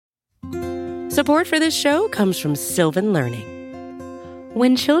Support for this show comes from Sylvan Learning.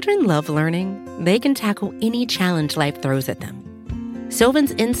 When children love learning, they can tackle any challenge life throws at them.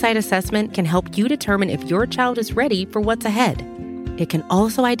 Sylvan's Insight Assessment can help you determine if your child is ready for what's ahead. It can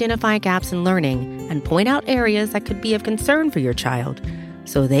also identify gaps in learning and point out areas that could be of concern for your child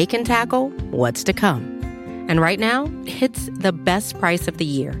so they can tackle what's to come. And right now, it's the best price of the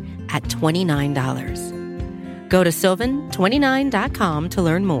year at $29. Go to sylvan29.com to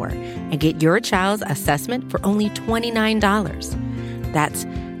learn more and get your child's assessment for only $29. That's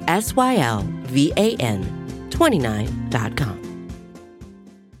SYLVAN 29.com.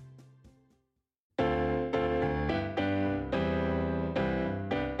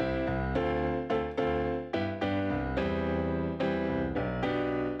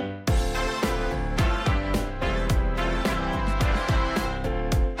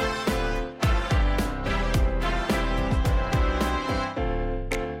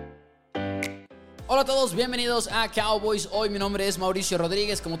 Hola a todos, bienvenidos a Cowboys Hoy. Mi nombre es Mauricio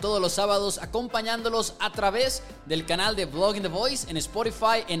Rodríguez, como todos los sábados, acompañándolos a través del canal de Blogging the Voice, en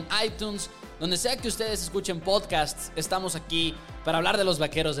Spotify, en iTunes, donde sea que ustedes escuchen podcasts. Estamos aquí para hablar de los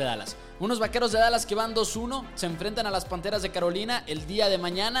Vaqueros de Dallas. Unos Vaqueros de Dallas que van 2-1, se enfrentan a las Panteras de Carolina el día de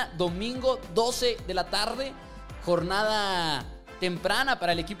mañana, domingo 12 de la tarde, jornada temprana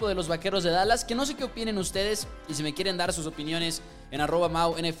para el equipo de los Vaqueros de Dallas, que no sé qué opinen ustedes, y si me quieren dar sus opiniones en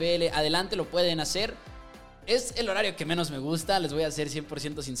 @MauNFL, adelante, lo pueden hacer. Es el horario que menos me gusta, les voy a ser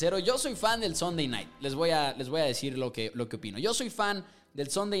 100% sincero. Yo soy fan del Sunday Night, les voy a decir lo que opino. Yo soy fan del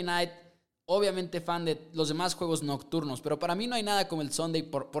Sunday Night, obviamente fan de los demás juegos nocturnos, pero para mí no hay nada como el Sunday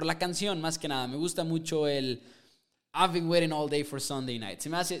por la canción, más que nada. Me gusta mucho el I've been waiting all day for Sunday Night.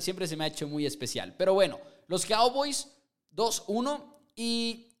 Siempre se me ha hecho muy especial. Pero bueno, los Cowboys 2-1,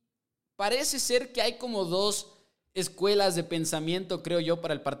 y parece ser que hay como dos escuelas de pensamiento, creo yo,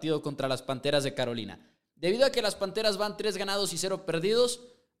 para el partido contra las Panteras de Carolina. Debido a que las Panteras van 3 ganados y 0 perdidos,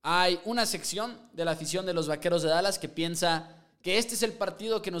 hay una sección de la afición de los Vaqueros de Dallas que piensa que este es el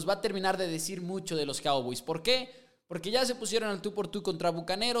partido que nos va a terminar de decir mucho de los Cowboys. ¿Por qué? Porque ya se pusieron al tú por tú contra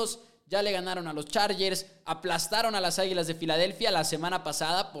Bucaneros, ya le ganaron a los Chargers, aplastaron a las Águilas de Filadelfia la semana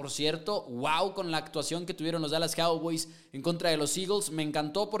pasada, por cierto. Wow, con la actuación que tuvieron los Dallas Cowboys en contra de los Eagles. Me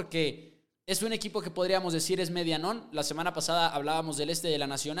encantó porque es un equipo que podríamos decir es medianón. La semana pasada hablábamos del este de la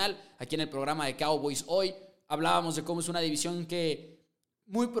Nacional, aquí en el programa de Cowboys Hoy. Hablábamos de cómo es una división que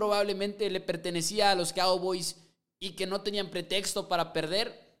muy probablemente le pertenecía a los Cowboys y que no tenían pretexto para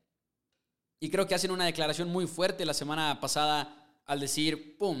perder. Y creo que hacen una declaración muy fuerte la semana pasada al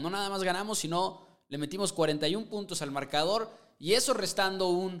decir, pum, no nada más ganamos, sino le metimos 41 puntos al marcador, y eso restando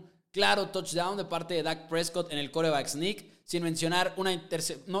un claro touchdown de parte de Dak Prescott en el quarterback sneak, sin mencionar una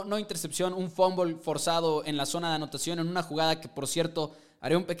intercepción, un fumble forzado en la zona de anotación en una jugada que, por cierto,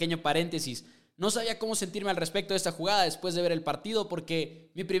 haré un pequeño paréntesis. No sabía cómo sentirme al respecto de esta jugada después de ver el partido,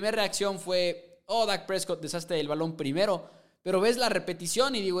 porque mi primera reacción fue, Dak Prescott deshazte el balón primero, pero ves la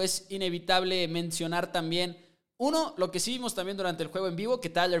repetición y digo, es inevitable mencionar también, uno, lo que sí vimos también durante el juego en vivo, que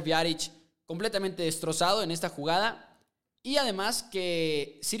Tyler Viarich completamente destrozado en esta jugada, y además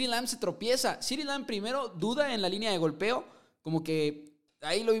que CeeDee Lamb se tropieza. CeeDee Lamb primero duda en la línea de golpeo, como que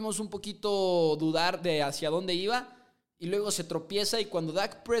ahí lo vimos un poquito dudar de hacia dónde iba, y luego se tropieza, y cuando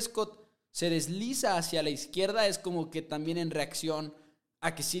Dak Prescott se desliza hacia la izquierda es como que también en reacción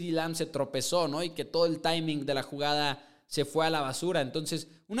a que CeeDee Lamb se tropezó, ¿no? Y que todo el timing de la jugada se fue a la basura. Entonces,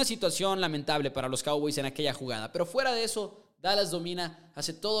 una situación lamentable para los Cowboys en aquella jugada. Pero fuera de eso, Dallas domina,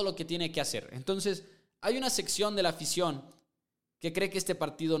 hace todo lo que tiene que hacer. Entonces, hay una sección de la afición que cree que este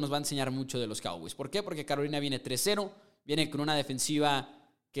partido nos va a enseñar mucho de los Cowboys. ¿Por qué? Porque Carolina viene 3-0, viene con una defensiva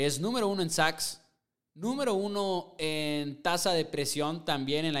que es número 1 en sacks, número 1 en tasa de presión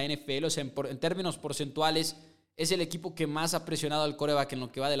también en la NFL. O sea, en términos porcentuales, es el equipo que más ha presionado al quarterback en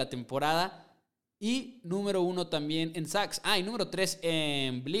lo que va de la temporada. Y número 1 también en sacks. Y número 3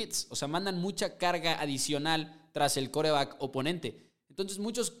 en blitz. O sea, mandan mucha carga adicional tras el quarterback oponente. Entonces,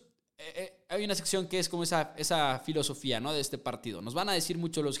 hay una sección que es como esa filosofía, ¿no?, de este partido. Nos van a decir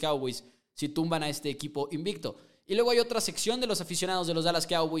mucho los Cowboys si tumban a este equipo invicto. Y luego hay otra sección de los aficionados de los Dallas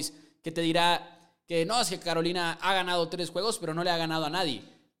Cowboys que te dirá que no, es que Carolina ha ganado 3 juegos, pero no le ha ganado a nadie.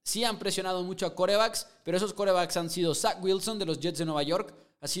 Sí han presionado mucho a quarterbacks, pero esos quarterbacks han sido Zach Wilson de los Jets de Nueva York,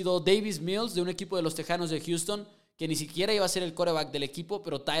 ha sido Davis Mills de un equipo de los Tejanos de Houston, que ni siquiera iba a ser el quarterback del equipo,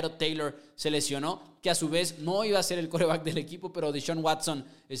 pero Tyrod Taylor se lesionó, que a su vez no iba a ser el quarterback del equipo, pero Deshaun Watson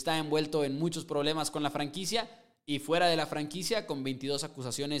está envuelto en muchos problemas con la franquicia y fuera de la franquicia con 22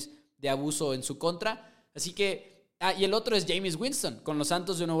 acusaciones de abuso en su contra. Así que, y el otro es Jameis Winston con los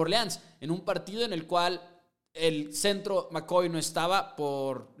Santos de Nueva Orleans, en un partido en el cual el centro McCoy no estaba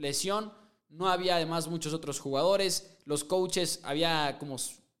por lesión, No había además muchos otros jugadores. Los coaches, había como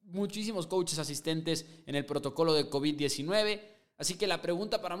muchísimos coaches asistentes en el protocolo de COVID-19. Así que la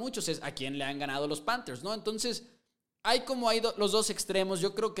pregunta para muchos es, ¿a quién le han ganado los Panthers, no? Entonces, hay los dos extremos.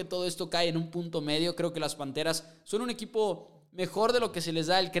 Yo creo que todo esto cae en un punto medio. Creo que las Panteras son un equipo mejor de lo que se les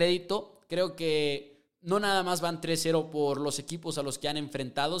da el crédito. Creo que no nada más van 3-0 por los equipos a los que han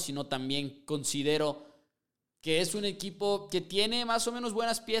enfrentado, sino también considero que es un equipo que tiene más o menos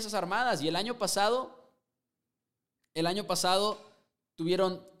buenas piezas armadas. Y el año pasado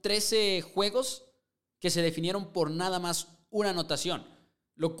tuvieron 13 juegos que se definieron por nada más una anotación,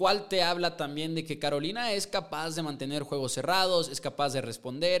 lo cual te habla también de que Carolina es capaz de mantener juegos cerrados, es capaz de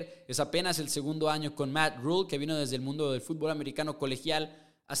responder. Es apenas el segundo año con Matt Rule, que vino desde el mundo del fútbol americano colegial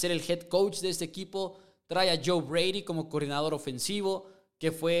a ser el head coach de este equipo. Trae a Joe Brady como coordinador ofensivo,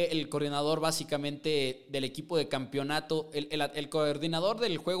 que fue el coordinador básicamente del equipo de campeonato, el coordinador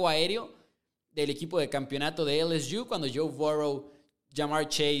del juego aéreo del equipo de campeonato de LSU, cuando Joe Burrow, Jamar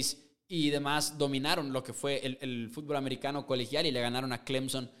Chase y demás dominaron lo que fue el fútbol americano colegial y le ganaron a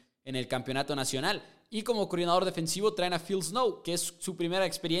Clemson en el campeonato nacional. Y como coordinador defensivo traen a Phil Snow, que es su primera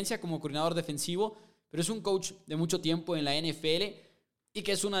experiencia como coordinador defensivo, pero es un coach de mucho tiempo en la NFL y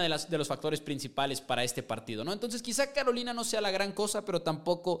que es uno de los factores principales para este partido, ¿no? Entonces quizá Carolina no sea la gran cosa, pero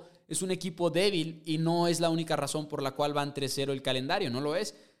tampoco es un equipo débil y no es la única razón por la cual van 3-0 el calendario, no lo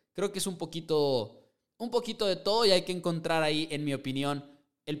es. Creo que es un poquito de todo y hay que encontrar ahí, en mi opinión,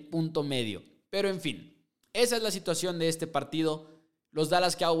 el punto medio. Pero en fin, esa es la situación de este partido. Los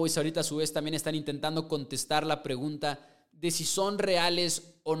Dallas Cowboys ahorita a su vez también están intentando contestar la pregunta de si son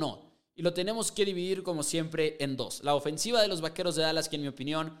reales o no. Y lo tenemos que dividir como siempre en dos. La ofensiva de los Vaqueros de Dallas, que en mi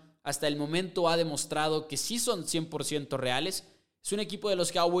opinión hasta el momento ha demostrado que sí son 100% reales. Es un equipo de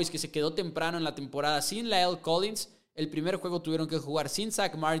los Cowboys que se quedó temprano en la temporada sin La'el Collins. El primer juego tuvieron que jugar sin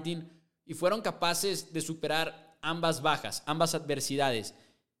Zach Martin y fueron capaces de superar ambas bajas, ambas adversidades.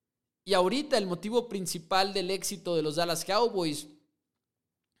 Y ahorita el motivo principal del éxito de los Dallas Cowboys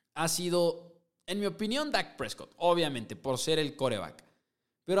ha sido, en mi opinión, Dak Prescott, obviamente, por ser el quarterback.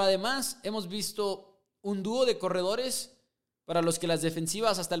 Pero además hemos visto un dúo de corredores para los que las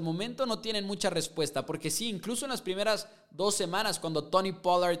defensivas hasta el momento no tienen mucha respuesta. Porque sí, incluso en las primeras 2 semanas, cuando Tony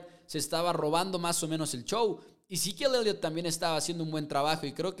Pollard se estaba robando más o menos el show, y Ezekiel Elliott también estaba haciendo un buen trabajo,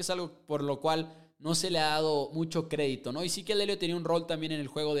 y creo que es algo por lo cual no se le ha dado mucho crédito, ¿no? Ezekiel Elliott tenía un rol también en el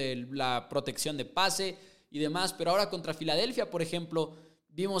juego de la protección de pase y demás, pero ahora contra Filadelfia, por ejemplo,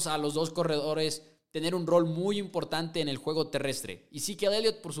 vimos a los dos corredores tener un rol muy importante en el juego terrestre. Ezekiel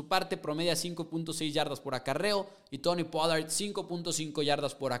Elliott, por su parte, promedia 5.6 yardas por acarreo y Tony Pollard 5.5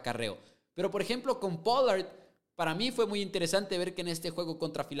 yardas por acarreo. Pero, por ejemplo, con Pollard, para mí fue muy interesante ver que en este juego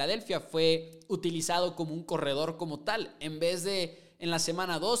contra Filadelfia fue utilizado como un corredor como tal, en vez de en la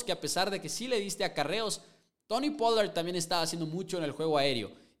semana 2, que a pesar de que sí le diste acarreos, Tony Pollard también estaba haciendo mucho en el juego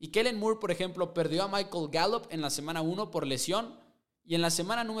aéreo. Y Kellen Moore, por ejemplo, perdió a Michael Gallup en la semana 1 por lesión, y en la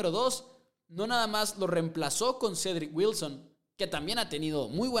semana número 2 no nada más lo reemplazó con Cedric Wilson, que también ha tenido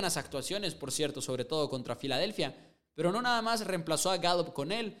muy buenas actuaciones, por cierto, sobre todo contra Filadelfia, pero no nada más reemplazó a Gallup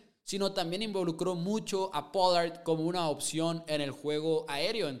con él, sino también involucró mucho a Pollard como una opción en el juego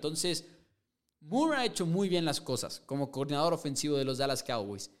aéreo. Entonces, Moore ha hecho muy bien las cosas como coordinador ofensivo de los Dallas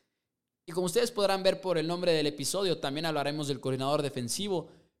Cowboys. Y como ustedes podrán ver por el nombre del episodio, también hablaremos del coordinador defensivo.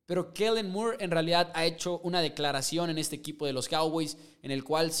 Pero Kellen Moore en realidad ha hecho una declaración en este equipo de los Cowboys en el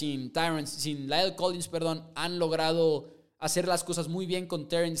cual sin La'el Collins, han logrado hacer las cosas muy bien con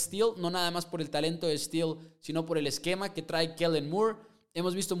Terrence Steele, no nada más por el talento de Steele, sino por el esquema que trae Kellen Moore.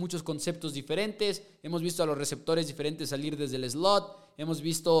 Hemos visto muchos conceptos diferentes, hemos visto a los receptores diferentes salir desde el slot, hemos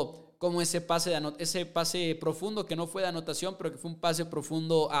visto cómo ese pase profundo que no fue de anotación, pero que fue un pase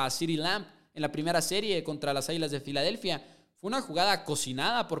profundo a CeeDee Lamb en la primera serie contra las Águilas de Filadelfia. Fue una jugada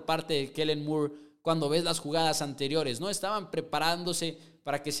cocinada por parte de Kellen Moore cuando ves las jugadas anteriores, ¿no? Estaban preparándose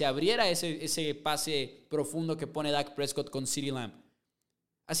para que se abriera ese pase profundo que pone Dak Prescott con CeeDee Lamb.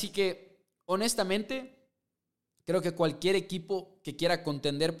 Así que, honestamente, creo que cualquier equipo que quiera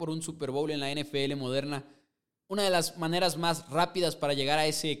contender por un Super Bowl en la NFL moderna, una de las maneras más rápidas para llegar a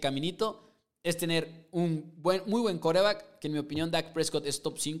ese caminito es tener un muy buen quarterback, que en mi opinión Dak Prescott es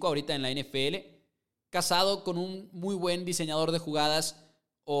top 5 ahorita en la NFL, casado con un muy buen diseñador de jugadas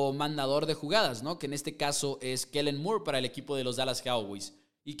o mandador de jugadas, ¿no? Que en este caso es Kellen Moore para el equipo de los Dallas Cowboys.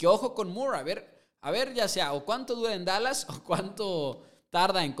 Y que ojo con Moore, a ver ya sea o cuánto dura en Dallas o cuánto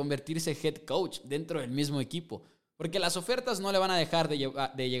tarda en convertirse head coach dentro del mismo equipo. Porque las ofertas no le van a dejar de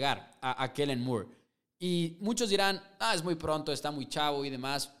llegar a Kellen Moore. Y muchos dirán, es muy pronto, está muy chavo y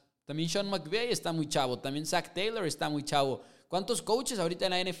demás. También Sean McVay está muy chavo, también Zach Taylor está muy chavo. ¿Cuántos coaches ahorita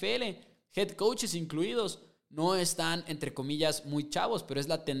en la NFL head coaches incluidos, no están, entre comillas, muy chavos, pero es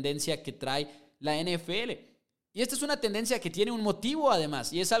la tendencia que trae la NFL. Y esta es una tendencia que tiene un motivo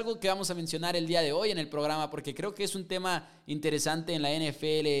además, y es algo que vamos a mencionar el día de hoy en el programa, porque creo que es un tema interesante en la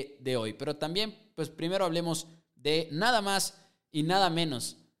NFL de hoy. Pero también, pues primero hablemos de nada más y nada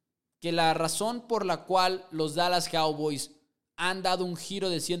menos que la razón por la cual los Dallas Cowboys han dado un giro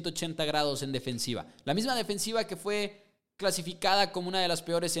de 180 grados en defensiva. La misma defensiva que fue clasificada como una de las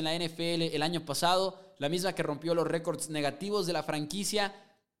peores en la NFL el año pasado, la misma que rompió los récords negativos de la franquicia,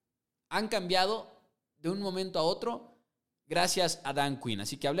 han cambiado de un momento a otro gracias a Dan Quinn.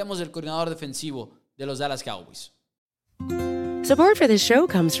 Así que hablemos del coordinador defensivo de los Dallas Cowboys. Support for this show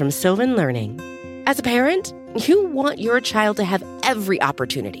comes from Sylvan Learning. As a parent, you want your child to have every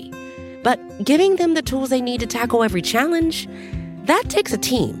opportunity, but giving them the tools they need to tackle every challenge, that takes a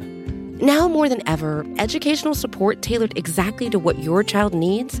team. Now more than ever, educational support tailored exactly to what your child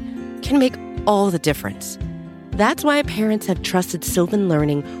needs can make all the difference. That's why parents have trusted Sylvan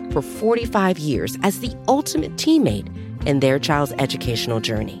Learning for 45 years as the ultimate teammate in their child's educational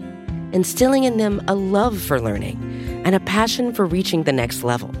journey, instilling in them a love for learning and a passion for reaching the next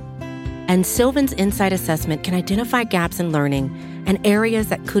level. And Sylvan's Insight Assessment can identify gaps in learning and areas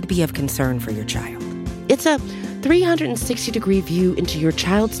that could be of concern for your child. It's a 360-degree view into your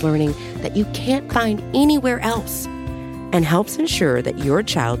child's learning that you can't find anywhere else, and helps ensure that your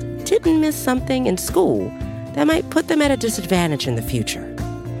child didn't miss something in school that might put them at a disadvantage in the future.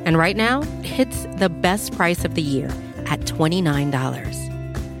 And right now, it's the best price of the year at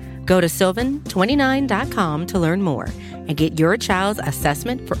 $29. Go to sylvan29.com to learn more and get your child's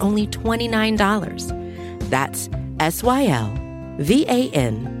assessment for only $29. That's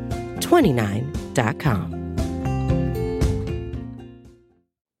SYLVAN29.com.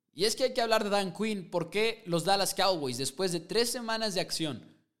 Y es que hay que hablar de Dan Quinn porque los Dallas Cowboys, después de 3 semanas de acción,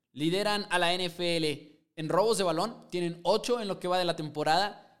 lideran a la NFL en robos de balón. Tienen 8 en lo que va de la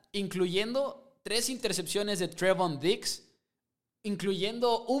temporada, incluyendo 3 intercepciones de Trevon Diggs,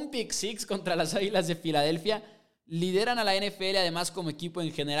 incluyendo un pick six contra las Águilas de Filadelfia. Lideran a la NFL además como equipo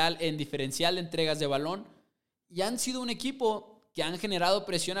en general en diferencial de entregas de balón y han sido un equipo que han generado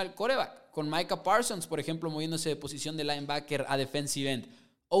presión al quarterback, con Micah Parsons, por ejemplo, moviéndose de posición de linebacker a defensive end.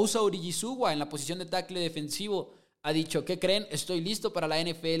 Osa Orijisuwa en la posición de tackle defensivo ha dicho, ¿qué creen? Estoy listo para la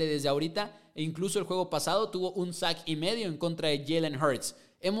NFL desde ahorita, e incluso el juego pasado tuvo un sack y medio en contra de Jalen Hurts.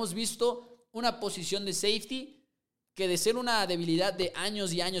 Hemos visto una posición de safety que de ser una debilidad de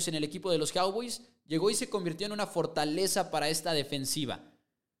años y años en el equipo de los Cowboys, llegó y se convirtió en una fortaleza para esta defensiva.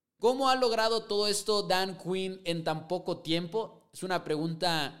 ¿Cómo ha logrado todo esto Dan Quinn en tan poco tiempo? Es una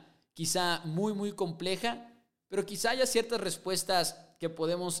pregunta quizá muy compleja, pero quizá haya ciertas respuestas que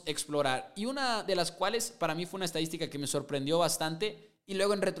podemos explorar. Y una de las cuales para mí fue una estadística que me sorprendió bastante y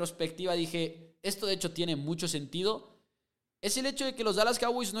luego en retrospectiva dije, esto de hecho tiene mucho sentido, es el hecho de que los Dallas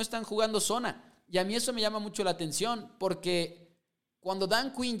Cowboys no están jugando zona. Y a mí eso me llama mucho la atención porque cuando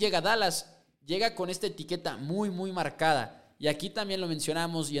Dan Quinn llega a Dallas, llega con esta etiqueta muy marcada. Y aquí también lo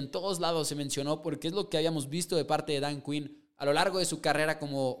mencionamos y en todos lados se mencionó porque es lo que habíamos visto de parte de Dan Quinn a lo largo de su carrera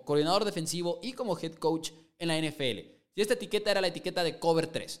como coordinador defensivo y como head coach en la NFL. Y esta etiqueta era la etiqueta de cover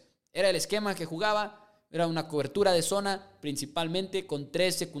 3. Era el esquema que jugaba, era una cobertura de zona principalmente con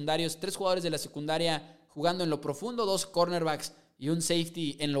 3 secundarios, 3 jugadores de la secundaria jugando en lo profundo, 2 cornerbacks y un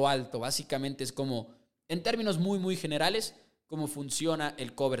safety en lo alto. Básicamente es como, en términos muy generales, cómo funciona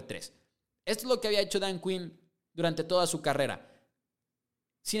el cover 3. Esto es lo que había hecho Dan Quinn durante toda su carrera.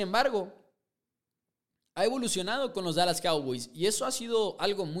 Sin embargo, ha evolucionado con los Dallas Cowboys y eso ha sido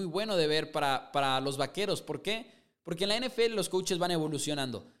algo muy bueno de ver para los vaqueros. ¿Por qué? Porque en la NFL los coaches van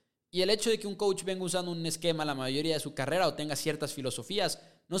evolucionando. Y el hecho de que un coach venga usando un esquema la mayoría de su carrera o tenga ciertas filosofías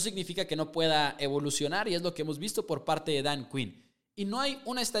no significa que no pueda evolucionar, y es lo que hemos visto por parte de Dan Quinn. Y no hay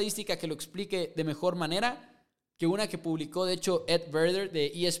una estadística que lo explique de mejor manera que una que publicó, de hecho, Ed Werder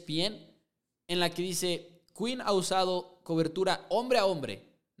de ESPN, en la que dice, Quinn ha usado cobertura hombre a hombre,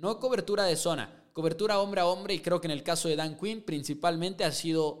 no cobertura de zona, cobertura hombre a hombre, y creo que en el caso de Dan Quinn principalmente ha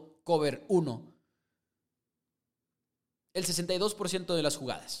sido cover 1. El 62% de las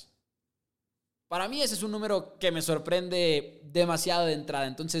jugadas. Para mí ese es un número que me sorprende demasiado de entrada.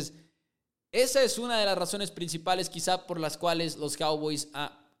 Entonces, esa es una de las razones principales quizá por las cuales los Cowboys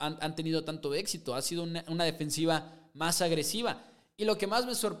han tenido tanto éxito. Ha sido una defensiva más agresiva. Y lo que más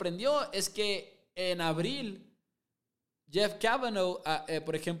me sorprendió es que en abril, Jeff Cavanaugh,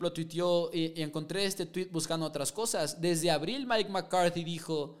 por ejemplo, tuiteó y encontré este tweet buscando otras cosas. Desde abril, Mike McCarthy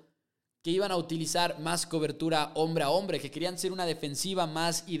dijo que iban a utilizar más cobertura hombre a hombre, que querían ser una defensiva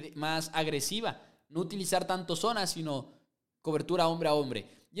más agresiva, no utilizar tanto zona, sino cobertura hombre a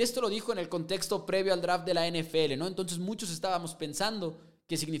hombre. Y esto lo dijo en el contexto previo al draft de la NFL, ¿no? Entonces muchos estábamos pensando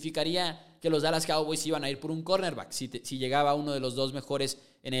que significaría que los Dallas Cowboys iban a ir por un cornerback si llegaba uno de los dos mejores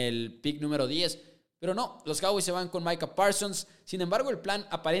en el pick número 10. Pero no, los Cowboys se van con Micah Parsons. Sin embargo, el plan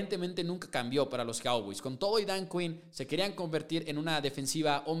aparentemente nunca cambió para los Cowboys. Con todo y Dan Quinn, se querían convertir en una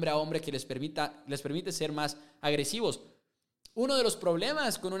defensiva hombre a hombre que les permite ser más agresivos. Uno de los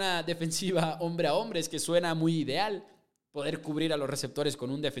problemas con una defensiva hombre a hombre es que suena muy ideal poder cubrir a los receptores con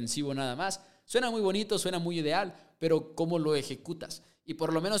un defensivo nada más. Suena muy bonito, suena muy ideal, pero ¿cómo lo ejecutas? Y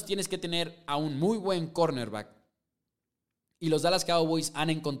por lo menos tienes que tener a un muy buen cornerback. Y los Dallas Cowboys han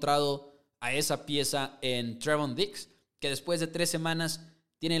encontrado a esa pieza en Trevon Diggs, que después de 3 semanas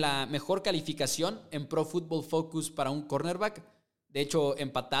tiene la mejor calificación en Pro Football Focus para un cornerback. De hecho,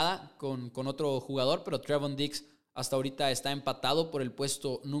 empatada con otro jugador, pero Trevon Diggs hasta ahorita está empatado por el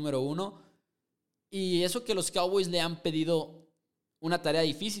puesto número 1. Y eso que los Cowboys le han pedido una tarea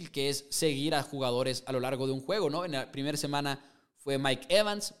difícil, que es seguir a jugadores a lo largo de un juego, ¿no? En la primera semana fue Mike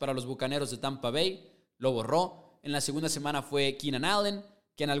Evans para los Bucaneros de Tampa Bay, lo borró. En la segunda semana fue Keenan Allen,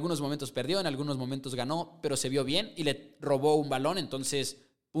 que en algunos momentos perdió, en algunos momentos ganó, pero se vio bien y le robó un balón, entonces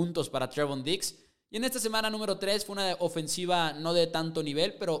puntos para Trevon Diggs. Y en esta semana número 3 fue una ofensiva no de tanto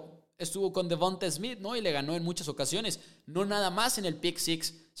nivel, pero estuvo con Devonta Smith, ¿no? Y le ganó en muchas ocasiones. No nada más en el pick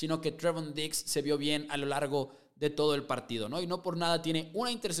six, sino que Trevon Diggs se vio bien a lo largo de todo el partido, ¿no? Y no por nada tiene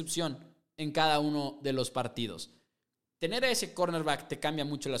una intercepción en cada uno de los partidos. Tener a ese cornerback te cambia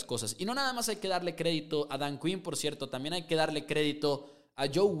mucho las cosas. Y no nada más hay que darle crédito a Dan Quinn, por cierto. También hay que darle crédito a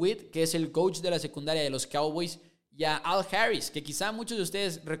Joe Witt, que es el coach de la secundaria de los Cowboys, y a Al Harris, que quizá muchos de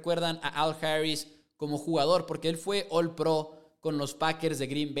ustedes recuerdan a Al Harris como jugador, porque él fue All Pro con los Packers de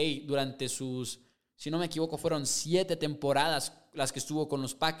Green Bay durante sus, si no me equivoco, fueron 7 temporadas las que estuvo con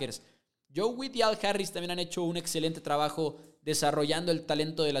los Packers. Joe Witt y Al Harris también han hecho un excelente trabajo desarrollando el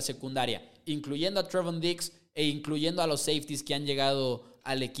talento de la secundaria, incluyendo a Trevon Diggs e incluyendo a los safeties que han llegado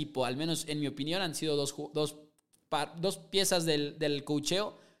al equipo. Al menos en mi opinión han sido dos piezas del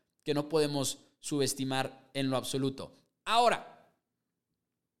coacheo que no podemos subestimar en lo absoluto. Ahora.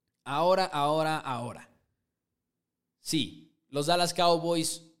 Sí, los Dallas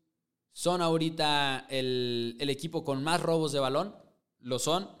Cowboys son ahorita el equipo con más robos de balón. Lo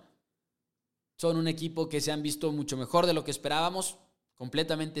son. Son un equipo que se han visto mucho mejor de lo que esperábamos.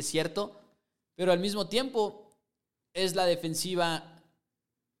 Completamente cierto. Pero al mismo tiempo es la defensiva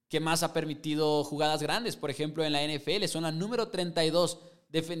que más ha permitido jugadas grandes. Por ejemplo, en la NFL son la número 32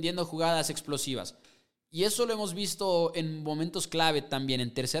 defendiendo jugadas explosivas. Y eso lo hemos visto en momentos clave también.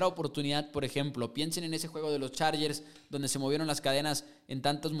 En tercera oportunidad, por ejemplo. Piensen en ese juego de los Chargers donde se movieron las cadenas en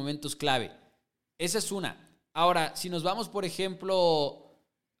tantos momentos clave. Esa es una. Ahora, si nos vamos, por ejemplo,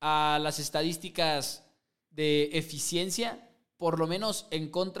 a las estadísticas de eficiencia, por lo menos en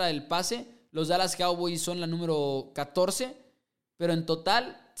contra del pase, los Dallas Cowboys son la número 14, pero en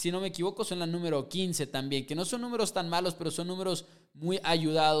total, si no me equivoco, son la número 15 también, que no son números tan malos, pero son números muy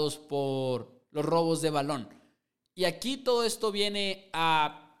ayudados por los robos de balón. Y aquí todo esto viene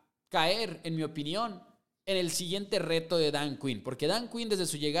a caer, en mi opinión, en el siguiente reto de Dan Quinn, porque Dan Quinn desde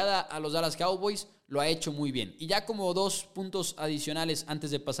su llegada a los Dallas Cowboys lo ha hecho muy bien. Y ya como 2 puntos adicionales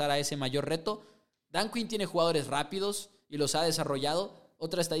antes de pasar a ese mayor reto, Dan Quinn tiene jugadores rápidos y los ha desarrollado.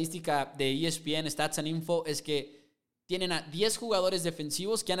 Otra estadística de ESPN, Stats and Info, es que tienen a 10 jugadores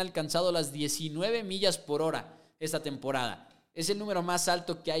defensivos que han alcanzado las 19 millas por hora esta temporada. Es el número más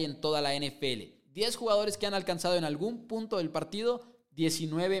alto que hay en toda la NFL. 10 jugadores que han alcanzado en algún punto del partido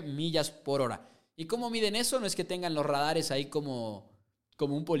 19 millas por hora. ¿Y cómo miden eso? No es que tengan los radares ahí como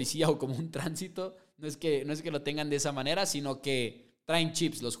un policía o como un tránsito. No es que lo tengan de esa manera, sino que traen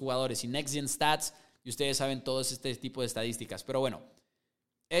chips los jugadores y Next Gen Stats. Y ustedes saben todo este tipo de estadísticas. Pero bueno,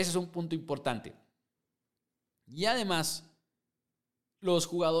 ese es un punto importante. Y además, los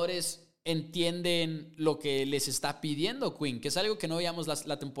jugadores entienden lo que les está pidiendo Quinn, que es algo que no veíamos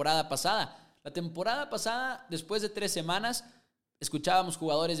la temporada pasada. La temporada pasada, después de 3 semanas, escuchábamos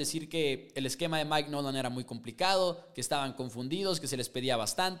jugadores decir que el esquema de Mike Nolan era muy complicado, que estaban confundidos, que se les pedía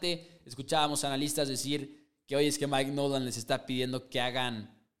bastante. Escuchábamos analistas decir que hoy es que Mike Nolan les está pidiendo que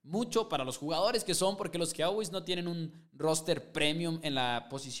hagan mucho para los jugadores que son, porque los Cowboys no tienen un roster premium en la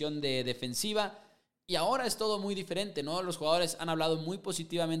posición de defensiva. Y ahora es todo muy diferente, ¿no? Los jugadores han hablado muy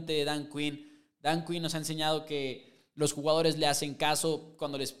positivamente de Dan Quinn. Dan Quinn nos ha enseñado que los jugadores le hacen caso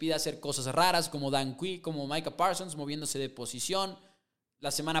cuando les pide hacer cosas raras, como Dan Quinn, como Micah Parsons, moviéndose de posición.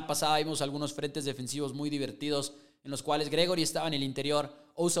 La semana pasada vimos algunos frentes defensivos muy divertidos, en los cuales Gregory estaba en el interior,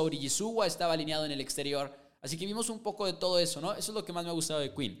 Osa Orijisuwa estaba alineado en el exterior. Así que vimos un poco de todo eso, ¿no? Eso es lo que más me ha gustado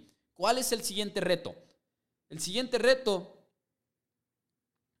de Quinn. ¿Cuál es el siguiente reto? El siguiente reto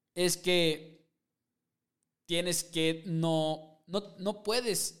es que tienes que no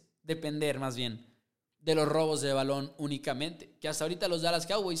puedes depender más bien de los robos de balón únicamente, que hasta ahorita los Dallas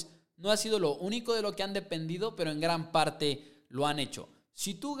Cowboys no ha sido lo único de lo que han dependido, pero en gran parte lo han hecho.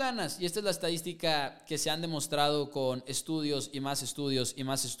 Si tú ganas, y esta es la estadística que se han demostrado con estudios y más estudios y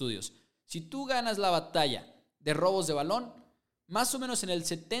más estudios, si tú ganas la batalla de robos de balón, más o menos en el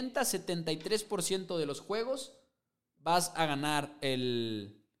 70-73% de los juegos vas a ganar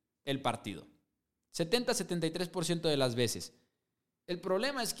el partido. 70-73% de las veces. El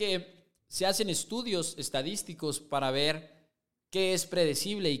problema es que se hacen estudios estadísticos para ver qué es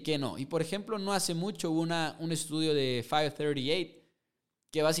predecible y qué no. Y por ejemplo, no hace mucho hubo un estudio de 538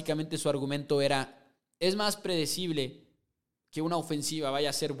 que básicamente su argumento era: es más predecible que una ofensiva vaya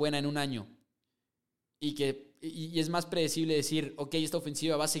a ser buena en un año y es más predecible decir, ok, esta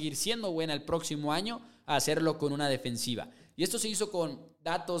ofensiva va a seguir siendo buena el próximo año, a hacerlo con una defensiva. Y esto se hizo con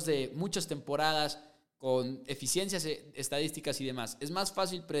datos de muchas temporadas, con eficiencias estadísticas y demás. Es más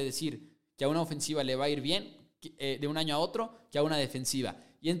fácil predecir que a una ofensiva le va a ir bien de un año a otro que a una defensiva.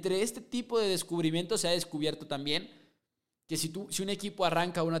 Y entre este tipo de descubrimientos se ha descubierto también que si un equipo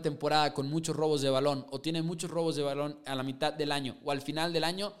arranca una temporada con muchos robos de balón o tiene muchos robos de balón a la mitad del año o al final del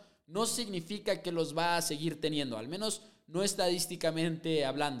año, no significa que los va a seguir teniendo, al menos no estadísticamente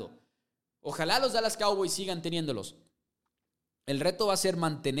hablando. Ojalá los Dallas Cowboys sigan teniéndolos. El reto va a ser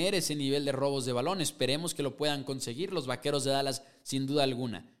mantener ese nivel de robos de balón. Esperemos que lo puedan conseguir los Vaqueros de Dallas, sin duda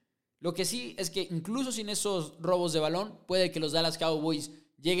alguna. Lo que sí es que incluso sin esos robos de balón, puede que los Dallas Cowboys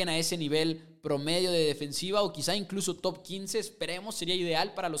lleguen a ese nivel promedio de defensiva o quizá incluso top 15. Esperemos, sería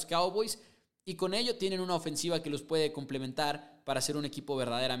ideal para los Cowboys. Y con ello tienen una ofensiva que los puede complementar para ser un equipo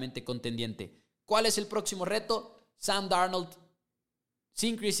verdaderamente contendiente. ¿Cuál es el próximo reto? Sam Darnold,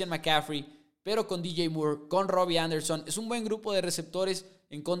 sin Christian McCaffrey, pero con DJ Moore, con Robbie Anderson. Es un buen grupo de receptores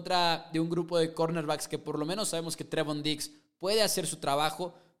en contra de un grupo de cornerbacks que por lo menos sabemos que Trevon Diggs puede hacer su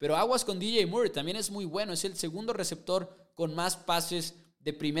trabajo, pero aguas con DJ Moore, también es muy bueno. Es el segundo receptor con más pases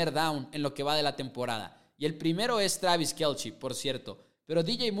de primer down en lo que va de la temporada. Y el primero es Travis Kelce, por cierto. Pero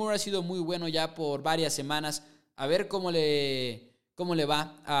DJ Moore ha sido muy bueno ya por varias semanas. A ver cómo le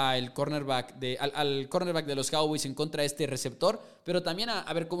va al cornerback de los Cowboys en contra de este receptor. Pero también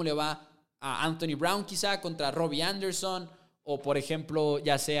a ver cómo le va a Anthony Brown quizá contra Robbie Anderson. O por ejemplo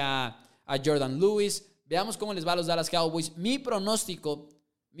ya sea a Jordan Lewis. Veamos cómo les va a los Dallas Cowboys. Mi pronóstico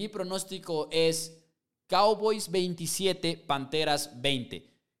es Cowboys 27, Panteras 20.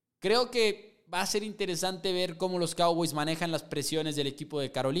 Creo que va a ser interesante ver cómo los Cowboys manejan las presiones del equipo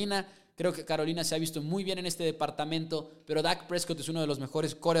de Carolina. Creo que Carolina se ha visto muy bien en este departamento, pero Dak Prescott es uno de los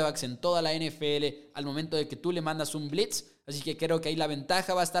mejores quarterbacks en toda la NFL al momento de que tú le mandas un blitz. Así que creo que ahí la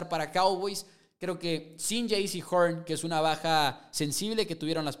ventaja va a estar para Cowboys. Creo que sin J.C. Horn, que es una baja sensible que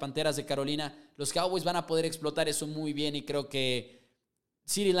tuvieron las Panteras de Carolina, los Cowboys van a poder explotar eso muy bien y creo que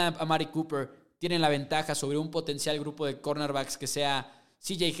CeeDee Lamb, Amari Cooper tienen la ventaja sobre un potencial grupo de cornerbacks que sea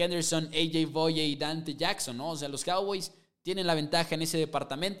CJ Henderson, AJ Boye y Dante Jackson, ¿no? O sea, los Cowboys tienen la ventaja en ese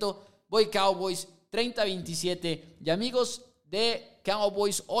departamento. Voy Cowboys 30-27. Y amigos de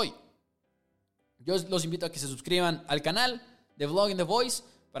Cowboys Hoy, yo los invito a que se suscriban al canal de Vlogging the Voice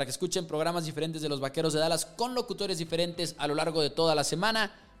para que escuchen programas diferentes de los Vaqueros de Dallas con locutores diferentes a lo largo de toda la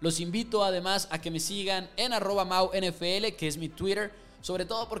semana. Los invito además a que me sigan en @MauNFL, que es mi Twitter, sobre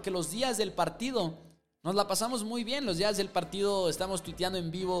todo porque los días del partido nos la pasamos muy bien. Los días del partido estamos tuiteando en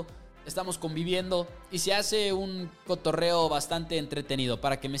vivo, estamos conviviendo y se hace un cotorreo bastante entretenido.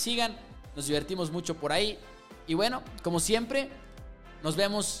 Para que me sigan, nos divertimos mucho por ahí. Y bueno, como siempre, nos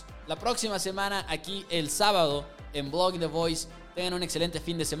vemos la próxima semana aquí el sábado en Vlogging the Voice. Tengan un excelente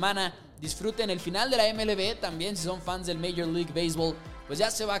fin de semana. Disfruten el final de la MLB también. Si son fans del Major League Baseball, pues ya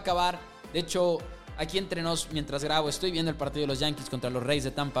se va a acabar. De hecho, aquí entre nos, mientras grabo, estoy viendo el partido de los Yankees contra los Rays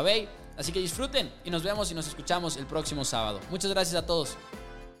de Tampa Bay. Así que disfruten y nos vemos y nos escuchamos el próximo sábado. Muchas gracias a todos.